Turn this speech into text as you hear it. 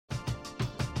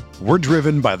We're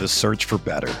driven by the search for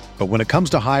better. But when it comes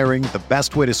to hiring, the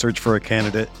best way to search for a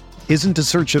candidate isn't to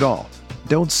search at all.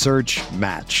 Don't search,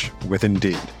 match with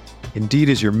Indeed. Indeed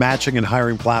is your matching and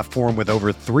hiring platform with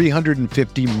over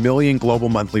 350 million global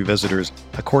monthly visitors,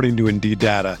 according to Indeed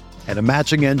data, and a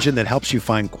matching engine that helps you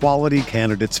find quality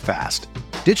candidates fast.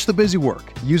 Ditch the busy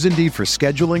work. Use Indeed for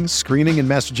scheduling, screening, and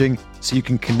messaging so you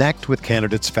can connect with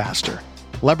candidates faster.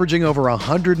 Leveraging over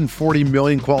 140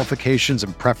 million qualifications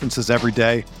and preferences every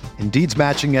day, Indeed's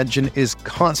matching engine is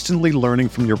constantly learning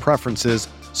from your preferences,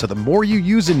 so the more you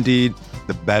use Indeed,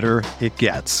 the better it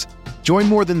gets. Join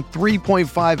more than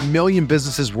 3.5 million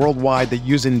businesses worldwide that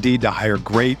use Indeed to hire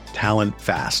great talent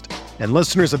fast. And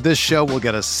listeners of this show will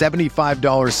get a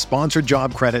 $75 sponsored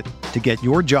job credit to get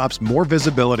your jobs more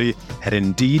visibility at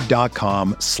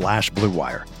Indeed.com/Blue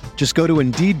Wire. Just go to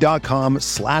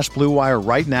Indeed.com/Blue Wire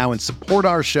right now and support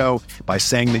our show by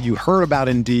saying that you heard about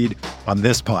Indeed on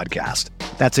this podcast.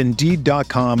 That's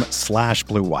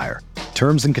Indeed.com/Blue Wire.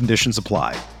 Terms and conditions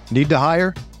apply. Need to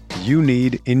hire? You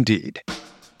need Indeed.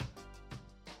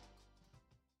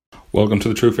 Welcome to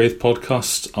the True Faith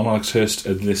Podcast. I'm Alex Hurst,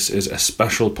 and this is a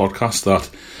special podcast that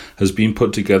has been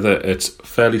put together at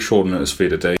fairly short notice for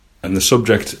today. And the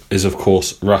subject is, of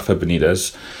course, Rafa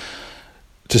Benitez.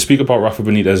 To speak about Rafa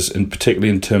Benitez, and particularly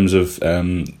in terms of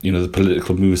the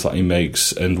political moves that he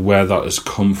makes and where that has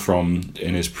come from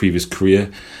in his previous career,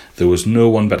 there was no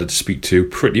one better to speak to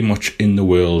pretty much in the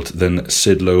world than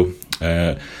Sid Lowe.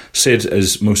 Sid,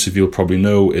 as most of you will probably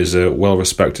know, is a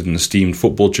well-respected and esteemed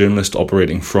football journalist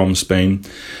operating from Spain.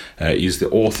 He's the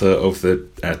author of the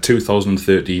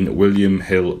 2013 William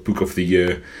Hill Book of the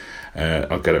Year.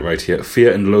 I'll get it right here.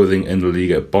 Fear and Loathing in La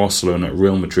Liga, Barcelona,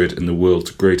 Real Madrid in the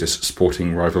world's greatest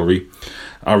sporting rivalry.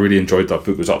 I really enjoyed that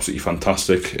book. It was absolutely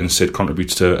fantastic, and Sid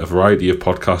contributes to a variety of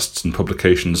podcasts and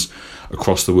publications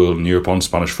across the world in Europe on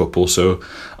Spanish football. So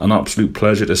an absolute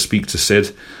pleasure to speak to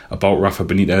Sid about Rafa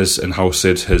Benitez and how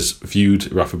Sid has viewed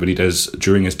Rafa Benitez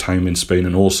during his time in Spain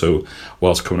and also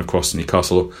whilst coming across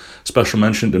Newcastle. Special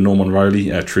mention to Norman Riley,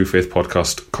 a True Faith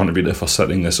podcast contributor, for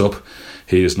setting this up.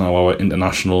 He is now our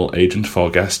international agent for our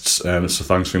guests, so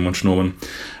thanks very much, Norman.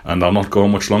 And I'll not go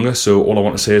on much longer, so all I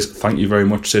want to say is thank you very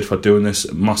much, Sid, for doing this.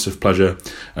 Massive pleasure,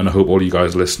 and I hope all you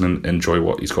guys listening enjoy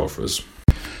what he's got for us.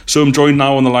 So I'm joined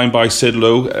now on the line by Sid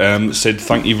Lowe. Sid,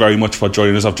 thank you very much for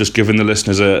joining us. I've just given the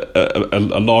listeners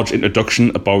a large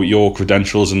introduction about your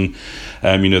credentials and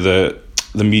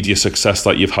the media success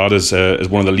that you've had as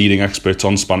one of the leading experts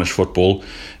on Spanish football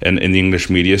in the English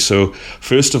media. So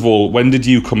first of all, when did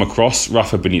you come across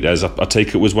Rafa Benitez? I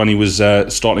take it was when he was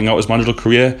starting out his managerial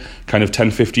career, kind of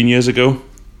 10, 15 years ago?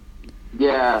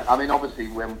 Yeah, I mean, obviously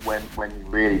when he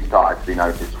really started to be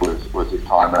noticed was his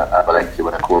time at Valencia,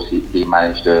 when of course he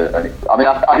managed I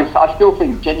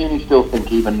genuinely still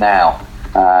think even now,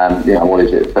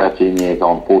 13 years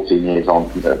on, 14 years on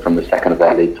from the second of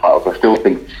their league titles, I still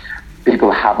think people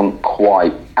haven't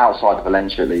quite, outside of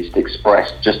Valencia at least,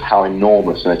 expressed just how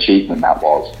enormous an achievement that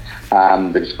was.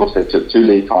 Because of course they took 2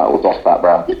 league titles off that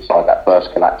Real Madrid side, that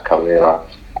first Galactico era,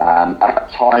 at a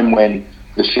time when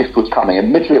the shift was coming.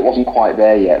 Admittedly, it wasn't quite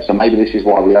there yet, so maybe this is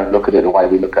why we don't look at it the way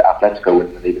we look at Atletico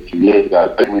winning the league a few years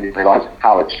ago, but we didn't realise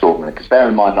how extraordinary. Because bear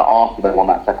in mind that after they won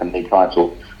that second league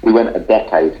title, we went a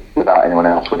decade without anyone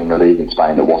else winning the league in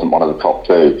Spain that wasn't one of the top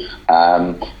 2.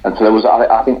 And so there was,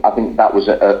 I think that was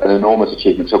an enormous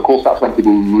achievement. So of course that's when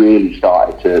people really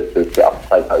started to get up and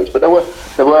take notice. But there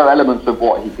were elements of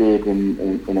what he did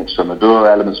in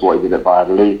Extremadura, elements of what he did at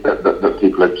Valladolid that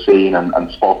people had seen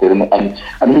and spotted. And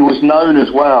he was known as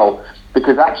well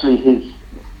because actually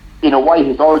in a way,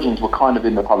 his origins were kind of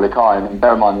in the public eye. And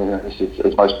bear in mind,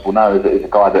 as most people know, that he's a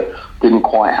guy that didn't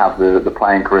quite have the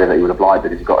playing career that he would have liked.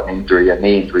 That he's got a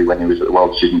knee injury when he was at the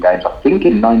World Student Games, I think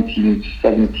in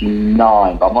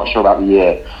 1979, but I'm not sure about the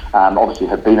year. Obviously,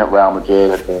 had been at Real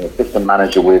Madrid, had been assistant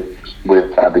manager with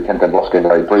Vicente Bosque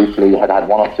very briefly, had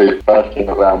 1 or 2 first team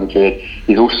at Real Madrid.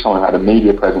 He's also someone who had a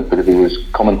media presence because he was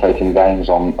commentating games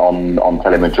on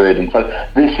Telemadrid. And so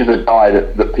this is a guy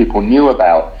that people knew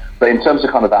about. But in terms of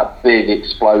kind of that big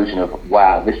explosion of,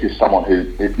 wow, this is someone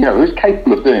who's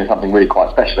capable of doing something really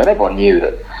quite special. And everyone knew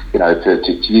that,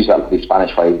 to use that lovely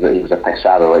Spanish phrase, that he was a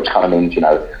pesado, which kind of means,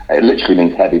 it literally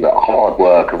means heavy, but hard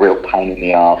work, a real pain in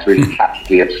the arse, really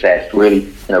tactically obsessed, really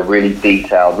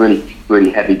detailed,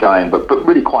 really heavy going, but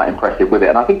really quite impressive with it.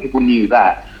 And I think people knew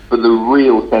that. But the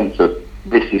real sense of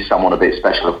this is someone a bit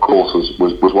special, of course,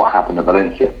 was what happened at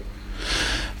Valencia.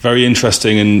 Very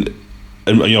interesting. And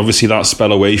obviously that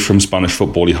spell away from Spanish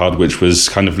football he had, which was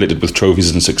kind of littered with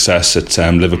trophies and success at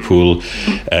Liverpool,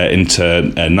 Inter,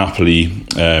 Napoli,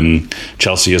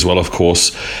 Chelsea as well, of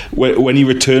course. When he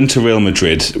returned to Real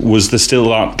Madrid, was there still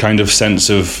that kind of sense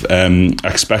of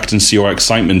expectancy or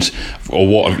excitement, or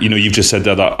what? You've just said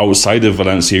that outside of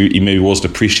Valencia he maybe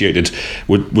wasn't appreciated.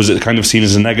 Was it kind of seen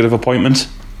as a negative appointment?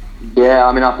 Yeah,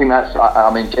 I mean, I think that's.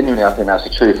 I mean, genuinely, I think that's the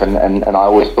truth, and I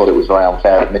always thought it was very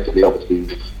unfair. Admittedly,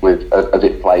 obviously, with as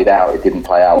it played out, it didn't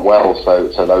play out well. So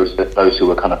those who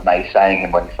were kind of naysaying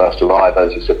him when he first arrived,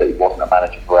 those who said that he wasn't a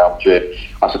manager for Real Madrid,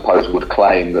 I suppose would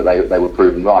claim that they were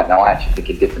proven right. Now, I actually think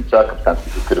in different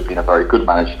circumstances he could have been a very good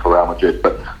manager for Real Madrid,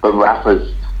 but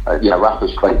Rafa's.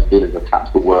 Rafa's great skill is the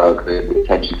tactical work, the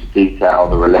attention to detail,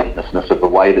 the relentlessness of the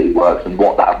way that he works, and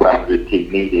what that Real Madrid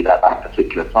team needed at that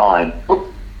particular time.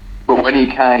 But when he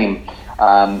came,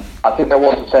 I think there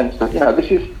was a sense that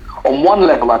this is on one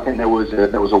level. I think there was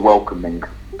a welcoming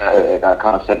kind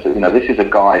of sense that this is a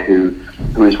guy who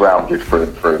is Real Madrid through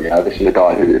and through. This is a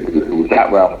guy who was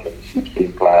at Real Madrid, a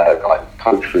team player, a guy who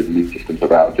coached through the youth systems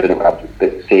of Real Madrid, Real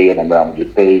Madrid C and then Real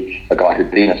Madrid B, a guy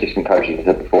who'd been assistant coach, as I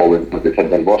said before, with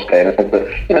Vicente Bosque, and I think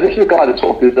that this is a guy that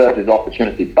sort of deserved his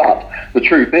opportunity. But the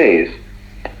truth is,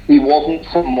 he wasn't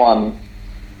someone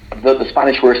that the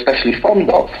Spanish were especially fond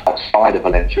of outside of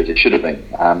Valencia as it should have been.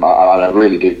 I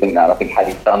really do think that. I think had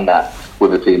he done that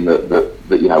with a team that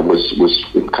was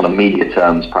in kind of media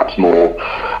terms perhaps more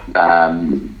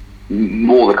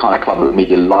the kind of club that the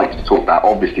media likes to talk about.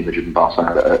 Obviously Madrid and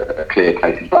Barcelona are clear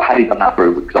cases, but had he done that, for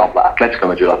example, at Atletico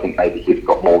Madrid, I think maybe he'd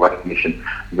got more recognition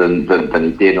than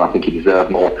he did, and I think he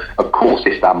deserved more. Of course,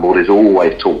 Istanbul is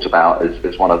always talked about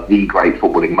as one of the great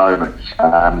footballing moments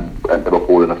at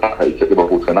Liverpool, and the fact that he took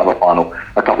Liverpool to another final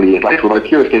a couple of years later, although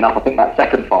curiously enough, I think that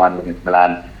second final against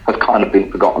Milan has kind of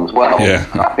been forgotten as well. Yeah.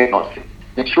 And I think that's an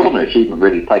extraordinary achievement,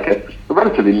 really, to take a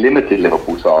relatively limited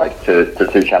Liverpool side to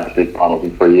 2 Champions League finals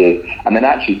in 3 years, and then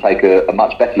actually take a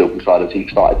much better Liverpool side as he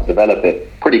started to develop it.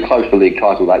 Pretty close to the league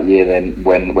title that year then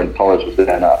when Torres was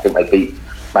there. I think they beat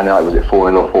Man United, was it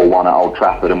 4-0 or 4-1 at Old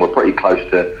Trafford, and were pretty close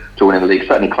to winning the league,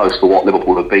 certainly close to what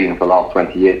Liverpool have been for the last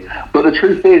 20 years. But the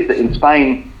truth is that in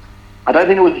Spain, I don't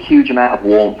think there was a huge amount of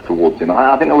warmth towards him.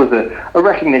 I think there was a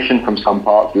recognition from some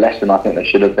parts, less than I think there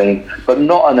should have been, but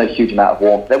not a huge amount of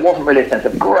warmth. There wasn't really a sense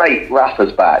of, great,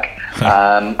 Rafa's back.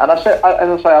 And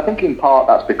I think in part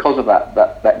that's because of that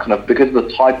kind of, because of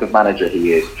the type of manager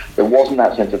he is. There wasn't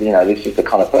that sense of, this is the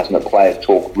kind of person that players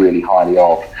talk really highly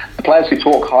of. The players who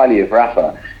talk highly of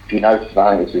Rafa, if you notice,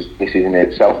 I think this is in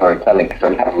itself very telling, because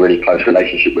they have a really close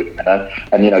relationship with him,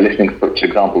 and listening, for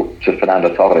example, to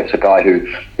Fernando Torres, a guy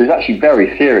who's actually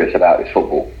very serious about his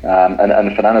football,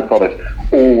 and Fernando Torres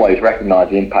always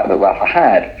recognised the impact that Rafa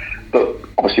had, but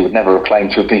obviously would never have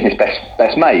claimed to have been his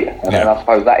best mate, and I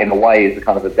suppose that in a way is the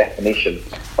kind of the definition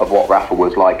of what Rafa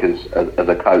was like as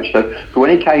a coach. So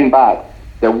when he came back,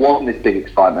 there wasn't this big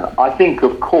excitement. I think,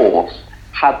 of course,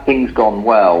 had things gone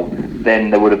well,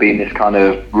 then there would have been this kind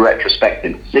of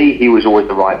retrospective. See, he was always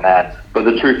the right man. But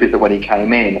the truth is that when he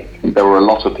came in, there were a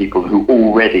lot of people who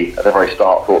already, at the very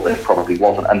start, thought that it probably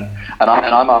wasn't. And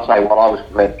I must say, while I was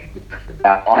convinced,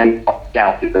 I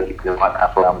doubted that he was the right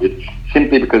man for Real Madrid,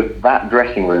 simply because that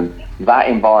dressing room, that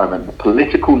environment, the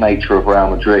political nature of Real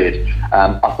Madrid,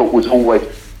 I thought was always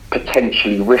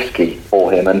potentially risky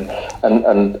for him,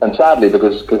 and sadly,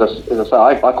 because as I say,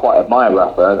 I quite admire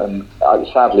Rafa, and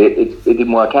sadly it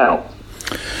didn't work out.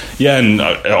 Yeah, and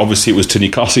obviously it was to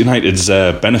Newcastle United's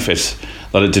benefit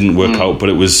that it didn't work out, but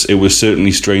it was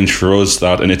certainly strange for us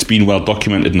that, and it's been well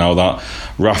documented now, that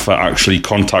Rafa actually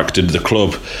contacted the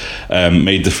club,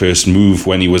 made the first move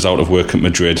when he was out of work at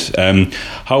Madrid.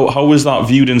 How was that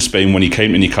viewed in Spain when he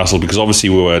came to Newcastle? Because obviously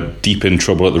we were deep in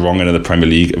trouble at the wrong end of the Premier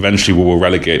League. Eventually we were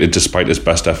relegated despite his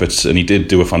best efforts, and he did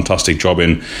do a fantastic job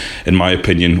in my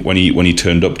opinion, when he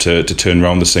turned up to turn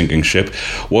around the sinking ship.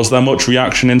 Was there much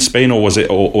reaction in Spain, or was it,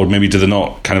 or maybe did they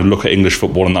not kind of look at English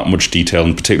football in that much detail,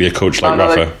 and particularly a coach like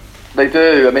Rafa? They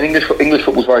do. I mean, English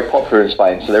football is very popular in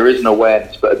Spain, so there is an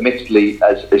awareness. But admittedly,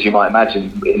 as you might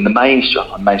imagine, in the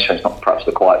mainstream is not perhaps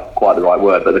quite the right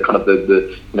word, but the kind of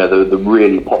the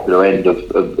really popular end of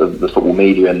the football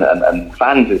media and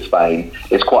fans in Spain,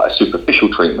 it's quite a superficial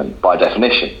treatment by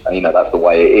definition. And that's the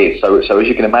way it is. So as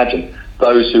you can imagine,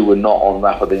 those who were not on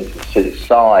Rafa Benitez's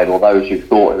side, or those who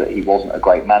thought that he wasn't a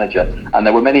great manager, and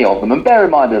there were many of them. And bear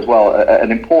in mind as well,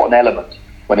 an important element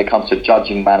when it comes to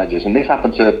judging managers, and this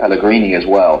happened to Pellegrini as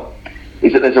well,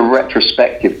 is that there's a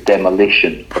retrospective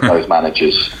demolition of those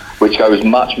managers, which goes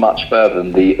much, much further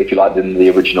than the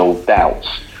original doubts.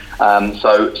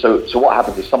 So what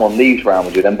happens is someone leaves Real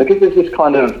Madrid, and because there's this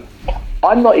kind of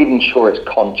I'm not even sure it's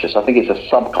conscious. I think it's a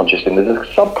subconscious thing. There's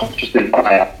a subconscious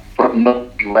desire for Real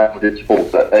Madrid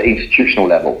sports at institutional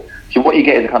level. So what you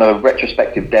get is a kind of a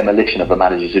retrospective demolition of the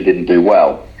managers who didn't do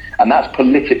well. And that's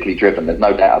politically driven, there's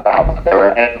no doubt about it. There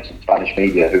are elements in Spanish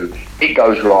media who, it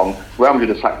goes wrong, Real Madrid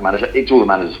has sacked the manager, it's all the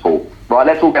manager's fault. Right,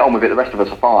 let's all get on with it, the rest of us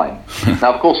are fine.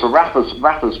 Now, of course, for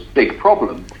Rafa's big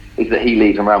problem is that he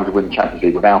leaves and Real Madrid win the Champions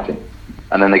League without him.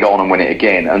 And then they go on and win it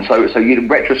again. And so you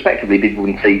retrospectively, people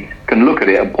can look at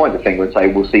it and point the finger and say,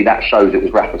 well, see, that shows it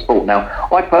was Rafa's fault. Now,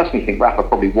 I personally think Rafa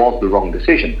probably was the wrong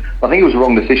decision. I think it was the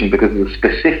wrong decision because of the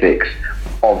specifics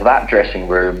of that dressing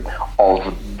room,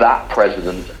 of that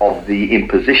president, of the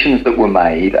impositions that were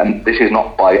made. And this is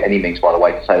not by any means, by the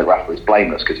way, to say that Rafa is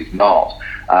blameless, because he's not.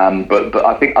 But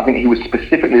I think he was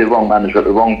specifically the wrong manager at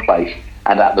the wrong place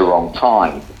and at the wrong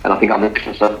time. And I think I'm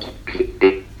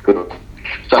good.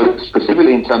 So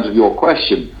specifically in terms of your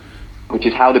question, which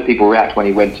is how did people react when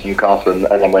he went to Newcastle and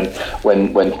then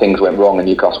when things went wrong and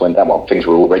Newcastle went down, well, things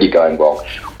were already going wrong.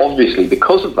 Obviously,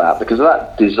 because of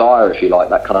that desire, if you like,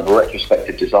 that kind of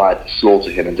retrospective desire to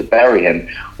slaughter him and to bury him,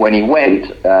 when he went,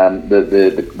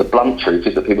 the blunt truth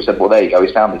is that people said, well, there you go,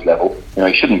 he's found his level.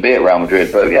 He shouldn't be at Real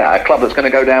Madrid, but yeah, a club that's going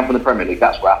to go down from the Premier League,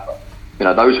 that's Rafa.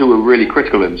 Those who were really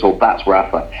critical of him saw that's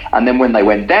Rafa. And then when they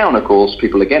went down, of course,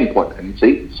 people again pointed at him,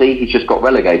 see, he's just got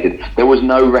relegated. There was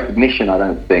no recognition, I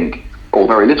don't think, or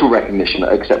very little recognition,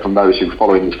 except from those who were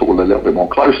following this football a little bit more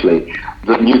closely,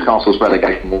 that Newcastle's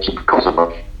relegation wasn't because of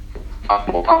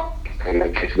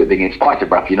it being in spite of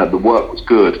Rafa. The work was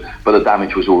good, but the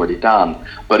damage was already done.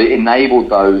 But it enabled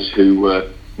those who were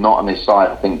not on his side,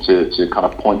 I think, to kind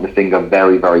of point the finger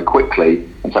very, very quickly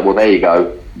and say, well, there you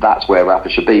go, that's where Rafa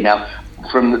should be. Now,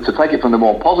 to take it from the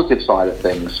more positive side of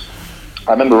things,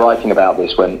 I remember writing about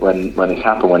this when it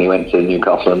happened, when he went to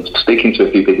Newcastle, and speaking to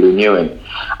a few people who knew him,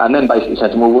 and then basically said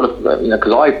to him, well, what if,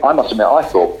 because I must admit, I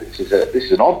thought this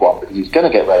is an odd one, because he's going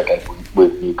to get relegated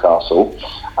with Newcastle.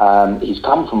 He's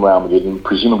come from Real Madrid and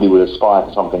presumably would aspire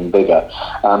to something bigger.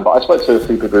 But I spoke to a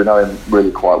few people who know him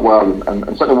really quite well, and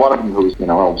certainly one of them who was,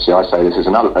 obviously I say this as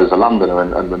a Londoner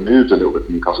and removed a little bit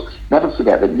from Newcastle. Never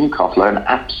forget that Newcastle are an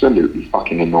absolutely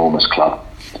fucking enormous club.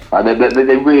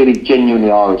 They really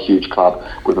genuinely are a huge club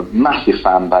with a massive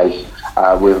fan base,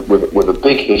 with a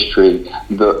big history.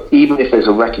 That even if there's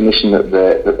a recognition that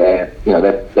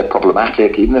they're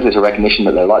problematic, even if there's a recognition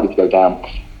that they're likely to go down,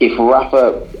 if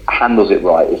Rafa handles it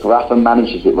right, if Rafa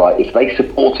manages it right, if they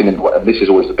support him and this is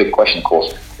always the big question, of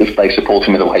course, if they support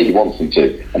him in the way he wants them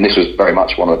to, and this was very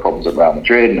much one of the problems at Real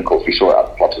Madrid, and of course we saw it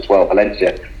at the clubs as well,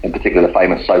 Valencia, in particular, the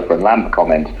famous Soper and Lamp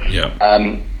comment. Yeah.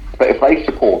 But if they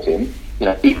support him,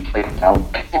 even if they down,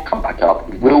 he'll come back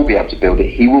up. He will be able to build it.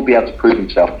 He will be able to prove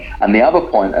himself. And the other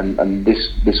point, and this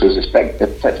was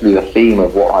effectively the theme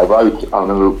of what I wrote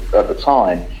at the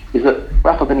time, is that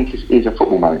Rafa Benitez is a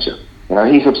football manager.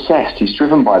 He's obsessed. He's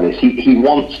driven by this. He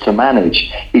wants to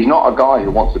manage. He's not a guy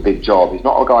who wants a big job. He's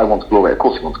not a guy who wants glory. Of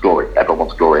course he wants glory. Everyone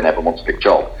wants glory and everyone wants a big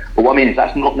job. But what I mean is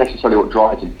that's not necessarily what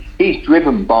drives him. He's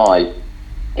driven by,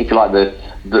 if you like,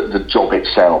 the job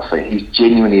itself. He's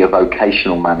genuinely a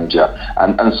vocational manager.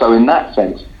 And so in that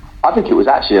sense, I think it was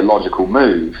actually a logical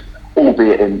move,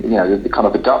 albeit in, the kind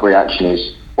of the gut reaction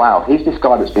is, wow, here's this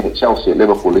guy that's been at Chelsea, at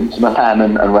Liverpool, Inter Milan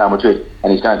and Real Madrid,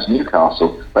 and he's going to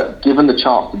Newcastle. But given the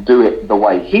chance to do it the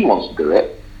way he wants to do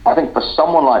it, I think for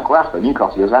someone like Rafa,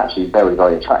 Newcastle is actually very,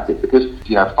 very attractive because,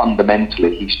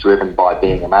 fundamentally he's driven by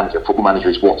being a manager. Football manager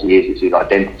is what he is, it's his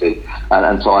identity.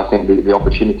 And so I think the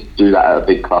opportunity to do that at a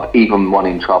big club, even one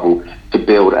in trouble, to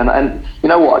build. And you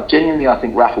know what, genuinely I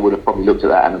think Rafa would have probably looked at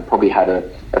that and probably had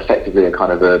effectively a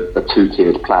kind of a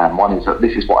two-tiered plan. One is that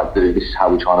this is what I do, this is how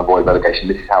we try and avoid relegation,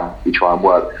 this is how we try and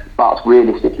work. But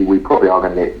realistically, we probably are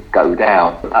going to go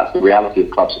down. But that's the reality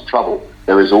of clubs in trouble.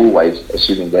 There is always,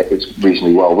 assuming that it's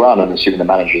reasonably well run and assuming the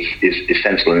manager is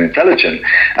sensible and intelligent,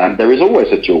 there is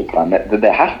always a dual plan. That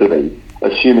there has to be,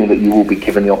 assuming that you will be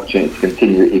given the opportunity to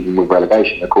continue even with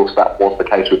relegation. Of course, that was the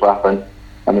case with Rafa,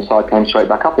 and the side came straight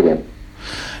back up again.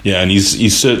 Yeah, and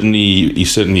he's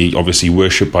certainly obviously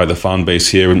worshipped by the fan base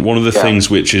here. And one of the things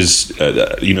which is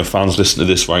fans listening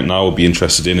to this right now will be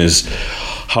interested in is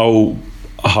how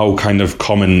kind of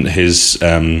common his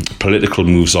political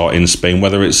moves are in Spain,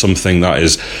 whether it's something that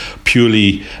is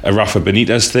purely a Rafa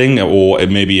Benitez thing, or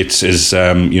maybe it's as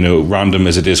random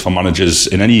as it is for managers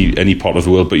in any part of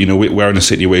the world. But we're in a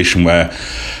situation where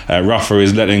Rafa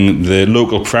is letting the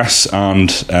local press and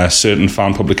certain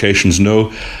fan publications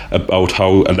know about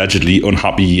how allegedly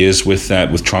unhappy he is with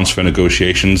transfer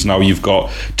negotiations. Now you've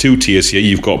got two tiers here.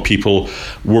 You've got people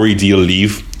worried he'll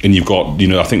leave, and you've got,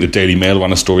 I think the Daily Mail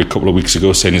ran a story a couple of weeks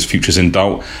ago saying his future's in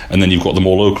doubt, and then you've got the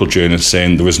more local journalists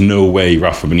saying there was no way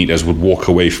Rafa Benitez would walk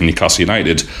away from Newcastle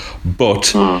United,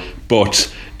 but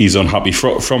he's unhappy.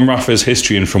 From Rafa's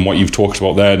history and from what you've talked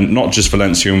about there, not just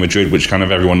Valencia and Madrid, which kind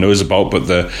of everyone knows about, but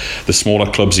the smaller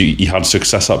clubs he had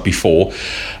success at before.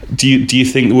 Do you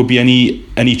think there would be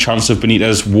any chance of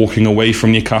Benitez walking away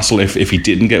from Newcastle if he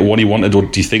didn't get what he wanted, or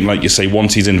do you think, like you say,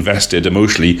 once he's invested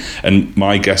emotionally, and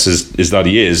my guess is that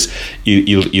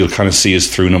he'll kind of see us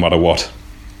through no matter what?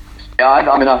 Yeah,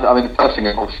 I mean, the first thing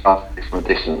is from a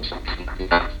distance.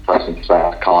 First thing to say,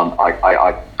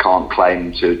 I can't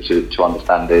claim to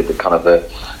understand the kind of the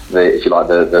if you like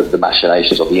the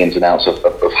machinations of the ins and outs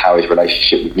of how his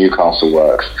relationship with Newcastle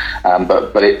works.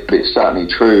 But it's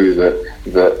certainly true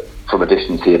that from a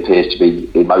distance he appears to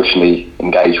be emotionally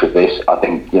engaged with this. I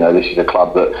think this is a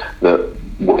club that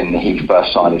when he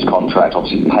first signed his contract,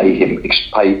 obviously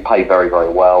pay very, very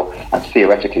well, and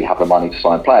theoretically have the money to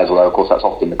sign players. Although, of course, that's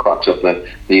often the crux of the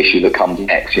issue that comes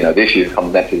next. The issue that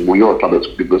comes next is, well, you're a club that's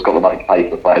got the money to pay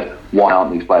for the players. Why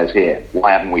aren't these players here?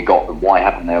 Why haven't we got them? Why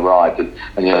haven't they arrived? And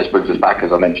this brings us back,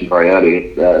 as I mentioned very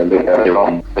earlier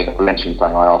on. I think I mentioned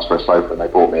saying I asked for a sofa and they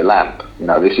brought me a lamp.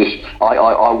 This is I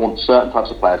want certain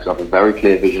types of players to have a very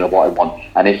clear vision of what I want,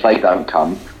 and if they don't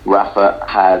come, Rafa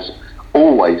has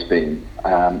always been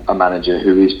a manager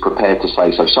who is prepared to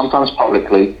say so, sometimes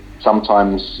publicly,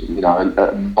 sometimes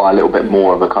by a little bit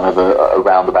more of a kind of a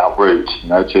roundabout route,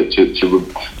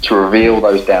 to reveal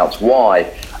those doubts. Why?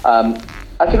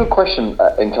 That's a good question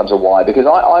in terms of why, because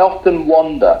I often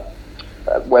wonder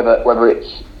whether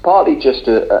it's partly just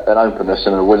an openness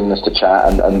and a willingness to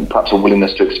chat and perhaps a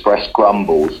willingness to express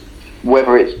grumbles,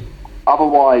 whether it's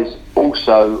otherwise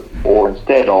also or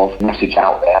instead of message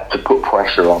out there to put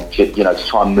pressure on, to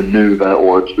try and manoeuvre,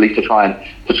 or at least to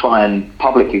try and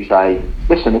publicly say,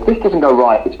 listen, if this doesn't go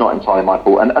right, it's not entirely my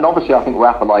fault. And obviously I think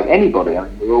Rafa, like anybody,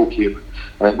 we're all human,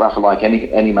 I think Rafa, like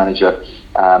any manager,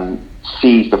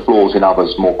 sees the flaws in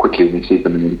others more quickly than he sees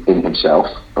them in himself,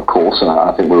 of course, and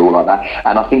I think we're all like that.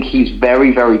 And I think he's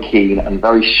very, very keen and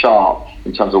very sharp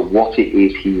in terms of what it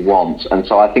is he wants. And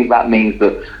so I think that means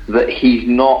that he's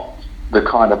not the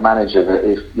kind of manager that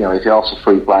if he asks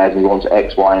for 3 players and he wants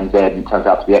X, Y, and Z, and it turns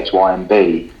out to be X, Y, and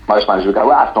B, most managers would go,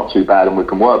 well, that's not too bad, and we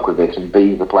can work with this. And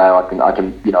B, the player, I can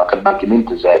make him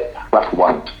into Z. Rafa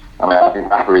won't. I think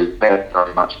Rafa is very,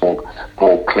 very much more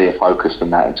clear focused than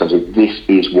that in terms of this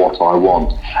is what I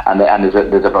want, and there's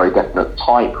a very definite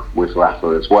type with Rafa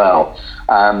as well.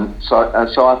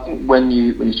 So I think when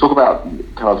you talk about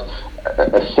kind of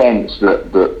a sense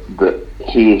that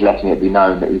he is letting it be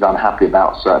known that he's unhappy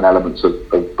about certain elements of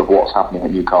what's happening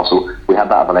at Newcastle. We had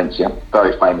that at Valencia.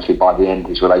 Very famously, by the end,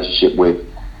 his relationship with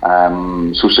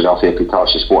Susa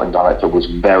Garcia-Pitach, the sporting director, was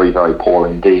very, very poor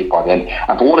indeed by the end.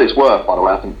 And for what it's worth, by the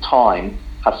way, I think time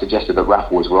has suggested that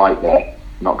Rafa was right there,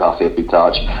 not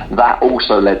Garcia-Pitach. That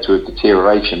also led to a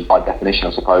deterioration, by definition,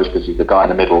 I suppose, because he's the guy in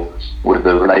the middle with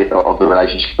the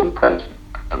relationship with the president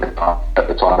at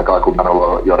the time, a guy called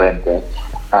Manuel Llorente.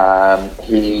 I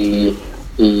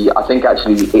think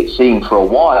actually it seemed for a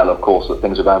while, of course, that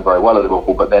things were going very well at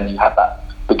Liverpool, but then you had that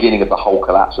beginning of the whole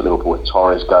collapse at Liverpool, where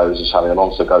Torres goes and Xabi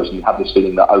Alonso goes, and you have this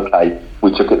feeling that, okay,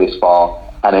 we took it this far,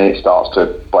 and then it starts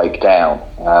to break down.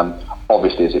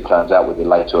 Obviously, as it turns out, with the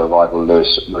later arrival of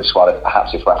Luis Suarez,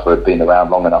 perhaps if Rafa had been around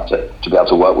long enough to be able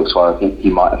to work with Suarez, he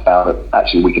might have found that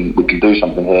actually we can do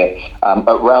something here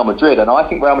at Real Madrid. And I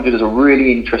think Real Madrid is a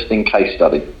really interesting case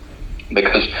study,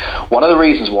 because one of the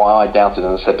reasons why I doubted,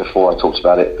 and as I said before, I talked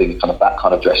about it being kind of that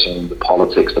kind of dressing room, the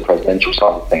politics, the presidential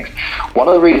side of things. One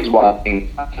of the reasons why I think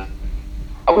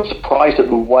I was surprised at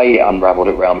the way it unravelled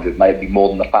at Real Madrid, maybe more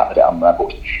than the fact that it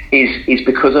unravelled, is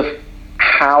because of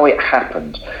how it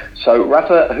happened. So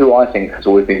Rafa, who I think has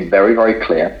always been very, very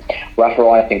clear, Rafa,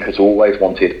 I think, has always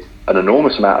wanted an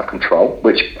enormous amount of control,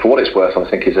 which, for what it's worth, I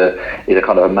think is a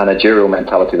kind of a managerial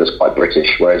mentality that's quite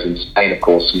British. Whereas in Spain, of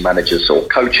course, managers, or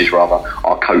coaches rather,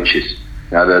 are coaches.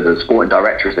 The sporting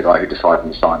director is the guy who decides on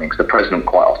the signings. The president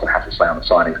quite often has a say on the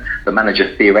signings. The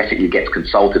manager theoretically gets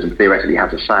consulted and theoretically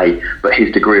has a say, but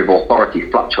his degree of authority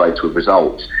fluctuates with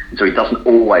results. And so he doesn't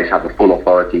always have the full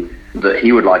authority that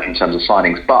he would like in terms of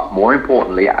signings, but more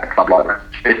importantly, at a club like Real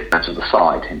Madrid, in terms of the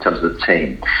side, in terms of the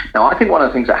team. Now, I think one of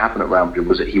the things that happened at Real Madrid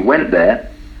was that he went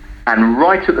there, and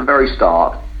right at the very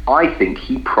start, I think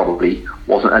he probably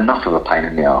wasn't enough of a pain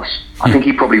in the arse. I think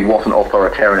he probably wasn't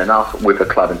authoritarian enough with the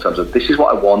club in terms of, this is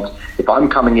what I want. If I'm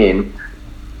coming in,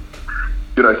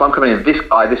 if I'm coming in, this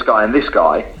guy, and this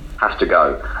guy has to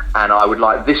go. And I would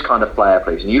like this kind of player,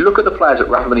 please. And you look at the players that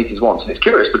Rafa Benitez wants, and it's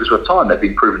curious because with time they've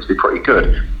been proven to be pretty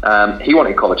good. He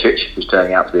wanted Kovacic, who's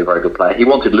turning out to be a very good player. He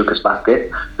wanted Lucas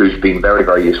Vázquez, who's been very,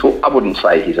 very useful. I wouldn't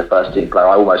say he's a first-team player.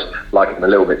 I almost like him a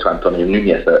little bit to Antonio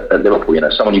Núñez at Liverpool. You know,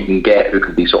 someone you can get who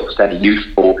can be sort of steady,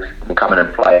 useful, and come in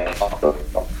and play.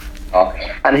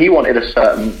 And he wanted a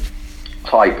certain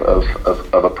type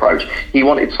of approach. He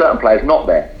wanted certain players not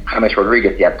there. James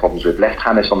Rodriguez he had problems with, left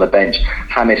James on the bench.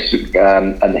 James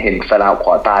and him fell out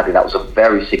quite badly. That was a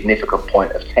very significant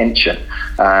point of tension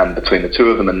between the two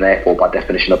of them, and therefore by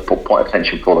definition a point of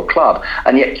tension for the club.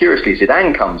 And yet curiously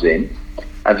Zidane comes in,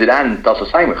 and Zidane does the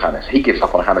same with James. He gives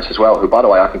up on James as well, who by the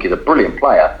way I think is a brilliant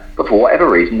player, but for whatever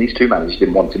reason these two managers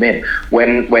didn't want him in.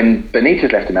 When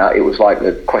Benitez left him out, it was like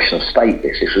the question of state.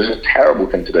 This was a terrible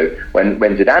thing to do. When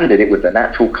Zidane did it with the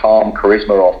natural calm,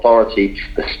 charisma, authority,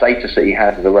 the status that he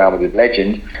has as a Real Madrid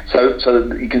legend, so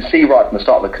you can see right from the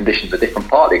start the conditions are different,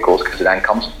 partly of course because Zidane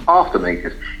comes after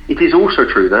Benitez. It is also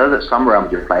true though that some Real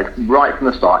Madrid players right from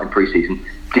the start in pre-season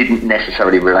didn't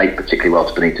necessarily relate particularly well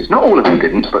to Benitez. Not all of them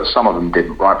didn't, but some of them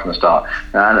didn't right from the start.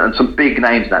 And some big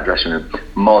names in that dressing room: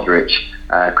 Modric,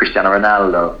 Cristiano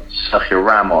Ronaldo, Sergio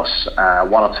Ramos,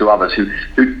 one or two others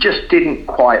who just didn't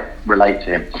quite relate to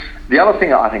him. The other thing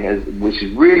that I think is, which is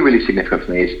really, really significant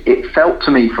for me, is it felt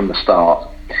to me from the start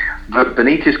that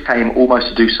Benitez came almost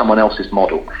to do someone else's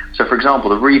model. So, for example,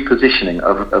 the repositioning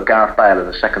of Gareth Bale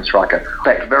as a second striker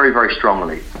affected very, very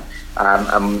strongly.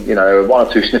 You know, one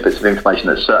or two snippets of information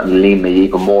that certainly leaned me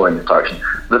even more in this direction.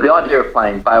 That the idea of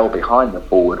playing Bale behind the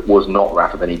forward was not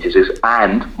Rafa Benitez's,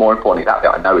 and more importantly, that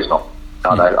bit I know is not.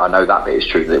 I know that bit is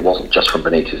true, that it wasn't just from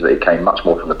Benitez, that it came much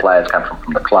more from the players, came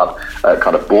from the club,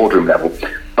 kind of boardroom level.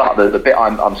 But the bit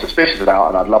I'm suspicious about,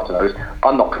 and I'd love to know, is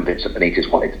I'm not convinced that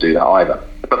Benitez wanted to do that either.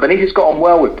 But Benitez got on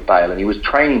well with Bale, and he was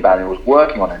training Bale, and he was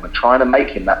working on him and trying to make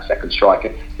him that second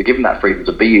striker, to give him that freedom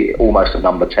to be almost a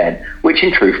number 10, which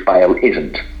in truth Bale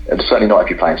isn't, and certainly not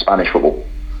if you're playing Spanish football.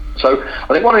 So I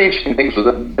think one of the interesting things was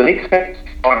that Benitez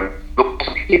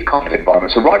his kind of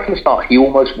environment. So right from the start, he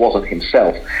almost wasn't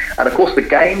himself. And of course, the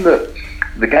game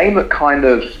that kind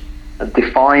of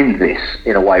defined this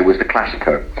in a way was the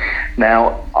Clásico.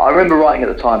 Now, I remember writing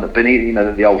at the time that Benitez, you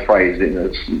know, the old phrase, you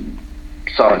know,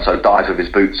 so-and-so dies with his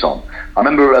boots on. I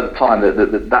remember at the time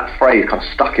that phrase kind of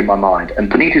stuck in my mind, and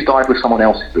Benitez died with someone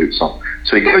else's boots on.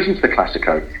 So he goes into the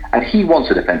Clásico, and he wants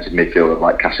a defensive midfielder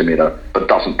like Casemiro, but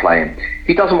doesn't play him.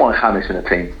 He doesn't want James in a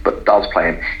team, but does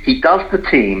play him. He does the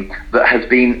team that has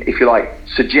been, if you like,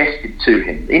 suggested to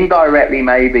him. Indirectly,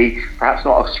 maybe, perhaps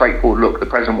not a straightforward look, the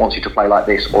president wants you to play like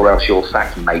this, or else you're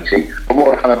sacked, matey. But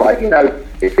more kind of like, you know,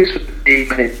 if this was the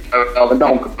team, and it's, then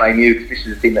no one could blame you, because this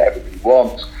is the team that everybody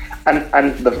wants. And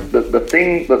the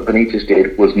thing that Benitez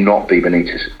did was not be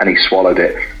Benitez, and he swallowed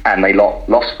it, and they lost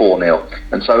 4-0.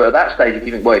 And so at that stage, if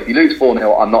you think, well, if you lose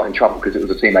 4-0, I'm not in trouble because it was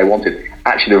the team they wanted.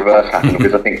 Actually, the reverse happened,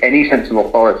 because I think any sense of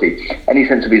authority, any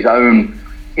sense of his own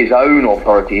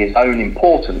authority, his own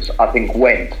importance, I think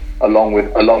went along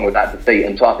with that defeat.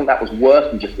 And so I think that was worse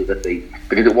than just a defeat,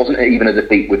 because it wasn't even a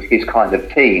defeat with his kind of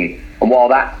team. And while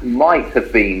that might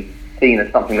have been seen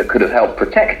as something that could have helped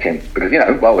protect him, because, you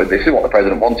know, well, this is what the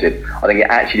president wanted, I think it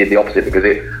actually did the opposite, because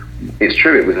it's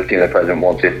true it was the team the president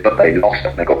wanted, but they lost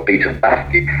and they got beaten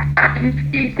badly, and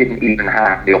he didn't even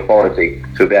have the authority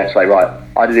to be able to say, right,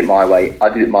 I did it my way, I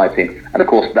did it my team. And of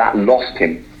course that lost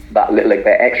him that little, like,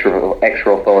 that extra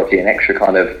authority and extra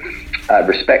kind of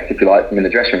respect, if you like, in the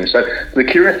dressing room. So the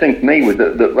curious thing for me was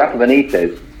that Rafa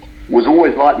Benitez was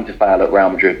always likely to fail at Real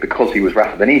Madrid because he was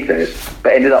Rafa Benitez,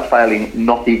 but ended up failing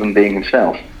not even being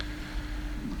himself.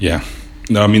 Yeah.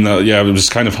 No, I mean, it was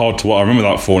kind of hard to watch. I remember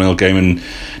that 4-0 game, and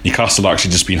Newcastle had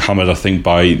actually just been hammered, I think,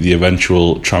 by the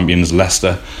eventual champions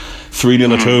Leicester.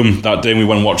 3-0 at home that day. We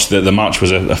went and watched the match,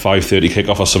 was a 5:30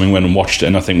 kickoff or something, went and watched it,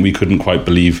 and I think we couldn't quite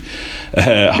believe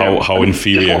how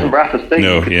inferior. It wasn't Rafa's thing.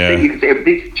 No,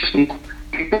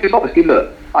 Because obviously,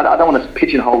 look, I don't want to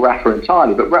pigeonhole Rafa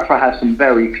entirely, but Rafa has some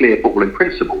very clear footballing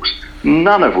principles,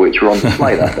 none of which were on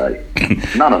display that day.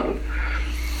 None of them.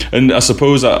 And I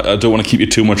suppose I don't want to keep you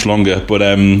too much longer, but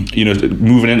you know,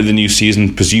 moving into the new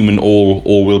season, presuming all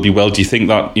will be well, do you think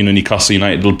that, you know, Newcastle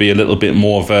United will be a little bit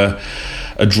more of a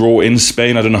draw in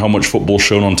Spain? I don't know how much football's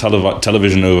shown on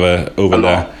television over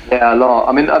there. Yeah, a lot.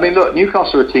 I mean, look,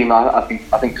 Newcastle are a team I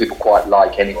think people quite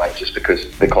like anyway, just because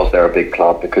they're a big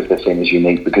club, because they're seen as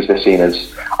unique, because they're seen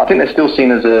as, I think they're still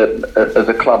seen as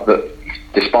a club that,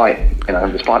 despite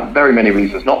very many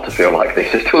reasons not to feel like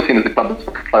this, they're still seen as a club that's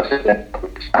close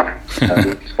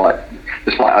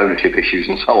despite ownership issues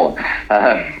and so on,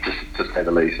 to say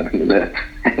the least. I mean,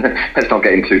 let's not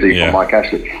get in too deep on Mike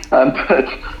Ashley.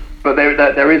 But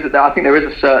I think there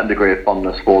is a certain degree of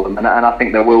fondness for them, and I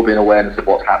think there will be an awareness of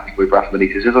what's happening with Rafa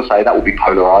Benitez. As I say, that will be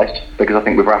polarised, because I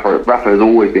think with Rafa has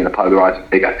always been a polarising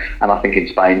figure, and I think in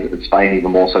Spain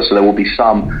even more so. So there will be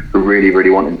some who really,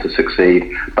 really want him to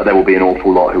succeed, but there will be an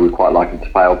awful lot who would quite like him to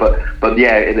fail. But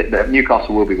yeah,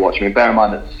 Newcastle will be watching. I mean, bear in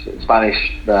mind that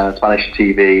Spanish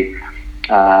TV.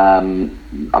 I mean,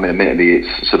 admittedly,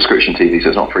 it's subscription TV, so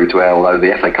it's not free to air. Although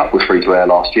the FA Cup was free to air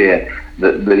last year,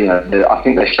 I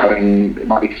think they're showing it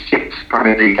might be 6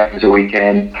 Premier League games a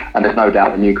weekend, and there's no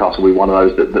doubt that Newcastle will be one of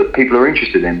those that people are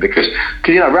interested in because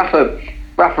Rafa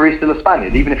is still a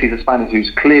Spaniard, even if he's a Spaniard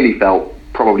who's clearly felt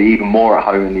probably even more at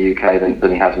home in the UK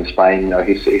than he has in Spain.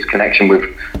 His connection with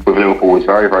Liverpool is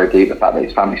very, very deep. The fact that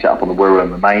his family set up on the Wirral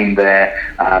and remained there,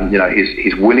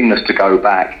 his willingness to go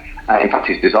back. In fact,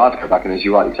 his desire to go back, and as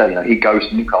you rightly said, he goes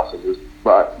to Newcastle.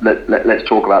 Right, let's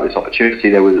talk about this opportunity.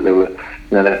 There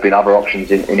have been other options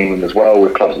in England as well,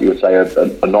 with clubs that you would say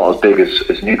are not as big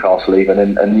as Newcastle even,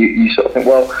 and you sort of think,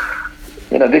 well,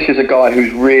 this is a guy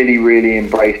who's really, really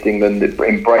embraced England,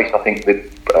 embraced, I think, the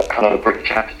kind of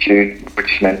British attitude,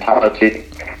 British mentality.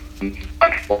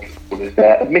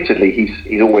 Admittedly,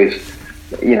 he's always.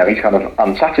 He's kind of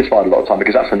unsatisfied a lot of time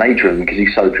because that's the nature of him, because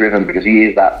he's so driven, because he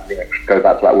is that, go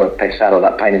back to that word pesado,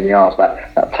 that pain in the arse,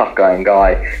 that tough going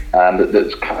guy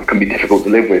that's kind of can be difficult to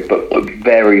live with, but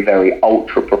very, very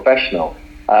ultra professional.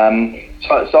 So I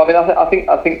mean,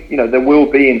 I think there will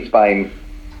be in Spain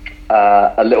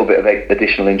a little bit of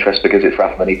additional interest because it's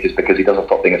Rafa Benitez, because he doesn't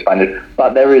stop being a Spaniard.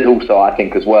 But there is also, I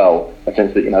think, as well, a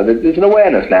sense that there's an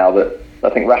awareness now that I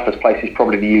think Rafa's place is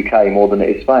probably the UK more than it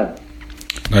is Spain.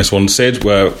 Nice one, Sid.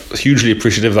 We're hugely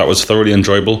appreciative. That was thoroughly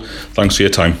enjoyable. Thanks for your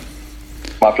time.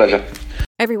 My pleasure.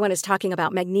 Everyone is talking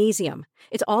about magnesium.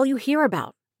 It's all you hear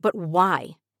about. But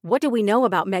why? What do we know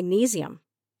about magnesium?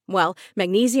 Well,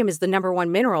 magnesium is the number one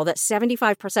mineral that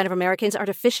 75% of Americans are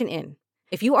deficient in.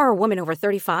 If you are a woman over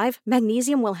 35,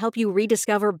 magnesium will help you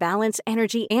rediscover balance,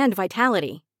 energy, and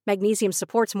vitality. Magnesium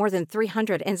supports more than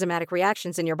 300 enzymatic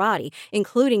reactions in your body,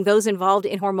 including those involved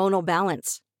in hormonal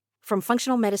balance. From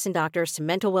functional medicine doctors to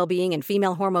mental well-being and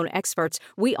female hormone experts,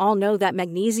 we all know that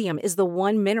magnesium is the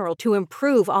one mineral to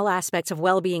improve all aspects of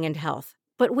well-being and health.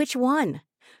 But which one?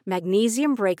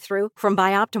 Magnesium Breakthrough from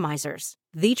Bioptimizers,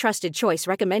 the trusted choice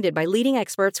recommended by leading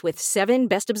experts with 7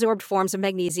 best-absorbed forms of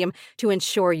magnesium to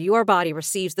ensure your body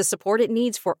receives the support it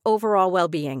needs for overall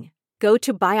well-being. Go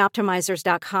to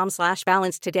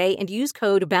bioptimizers.com/balance today and use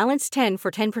code BALANCE10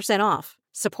 for 10% off.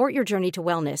 Support your journey to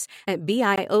wellness at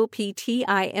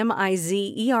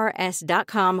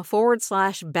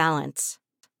bioptimizers.com/balance.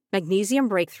 Magnesium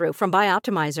Breakthrough from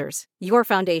Bioptimizers, your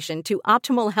foundation to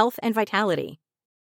optimal health and vitality.